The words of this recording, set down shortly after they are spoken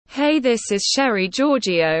Hey, this is Sherry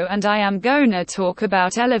Giorgio and I am gonna talk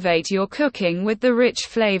about elevate your cooking with the rich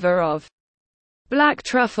flavor of black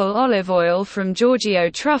truffle olive oil from Giorgio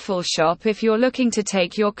Truffle Shop. If you're looking to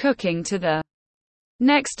take your cooking to the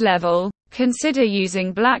next level, consider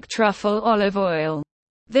using black truffle olive oil.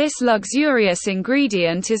 This luxurious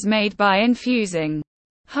ingredient is made by infusing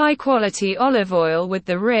high-quality olive oil with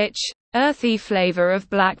the rich, earthy flavor of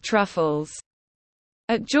black truffles.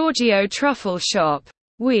 At Giorgio Truffle Shop,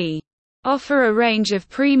 we offer a range of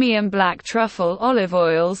premium black truffle olive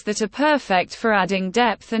oils that are perfect for adding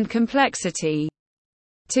depth and complexity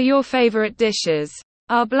to your favorite dishes.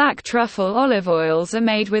 Our black truffle olive oils are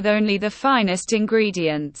made with only the finest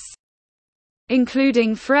ingredients,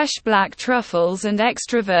 including fresh black truffles and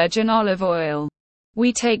extra virgin olive oil.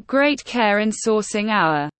 We take great care in sourcing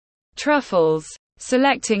our truffles,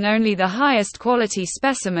 selecting only the highest quality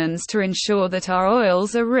specimens to ensure that our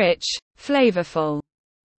oils are rich, flavorful,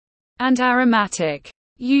 and aromatic.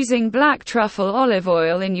 Using black truffle olive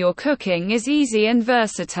oil in your cooking is easy and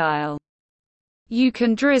versatile. You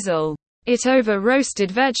can drizzle it over roasted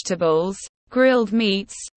vegetables, grilled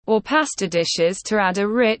meats, or pasta dishes to add a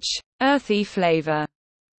rich, earthy flavor.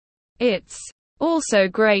 It's also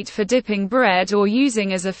great for dipping bread or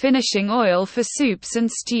using as a finishing oil for soups and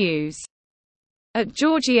stews. At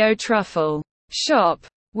Giorgio Truffle Shop,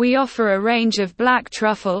 we offer a range of black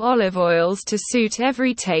truffle olive oils to suit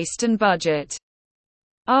every taste and budget.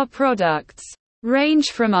 Our products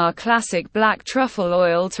range from our classic black truffle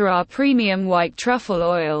oil to our premium white truffle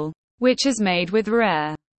oil, which is made with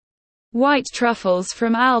rare white truffles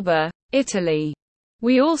from Alba, Italy.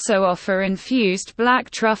 We also offer infused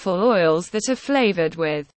black truffle oils that are flavored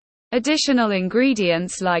with additional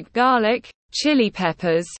ingredients like garlic, chili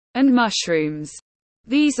peppers, and mushrooms.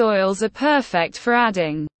 These oils are perfect for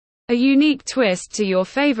adding a unique twist to your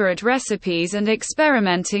favorite recipes and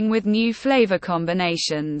experimenting with new flavor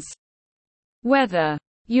combinations. Whether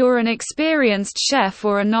you're an experienced chef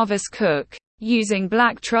or a novice cook, using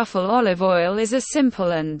black truffle olive oil is a simple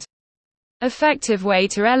and effective way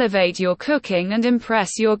to elevate your cooking and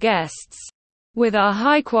impress your guests. With our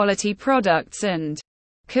high-quality products and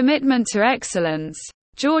commitment to excellence,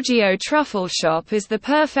 Giorgio Truffle Shop is the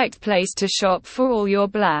perfect place to shop for all your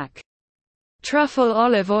black truffle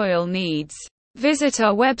olive oil needs. Visit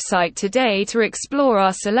our website today to explore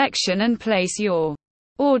our selection and place your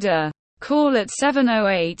order. Call at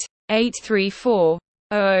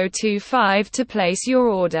 708-834-0025 to place your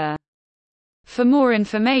order. For more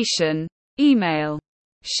information, email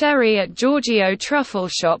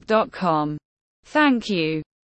Sherry@giorgiotruffleshop.com. Thank you.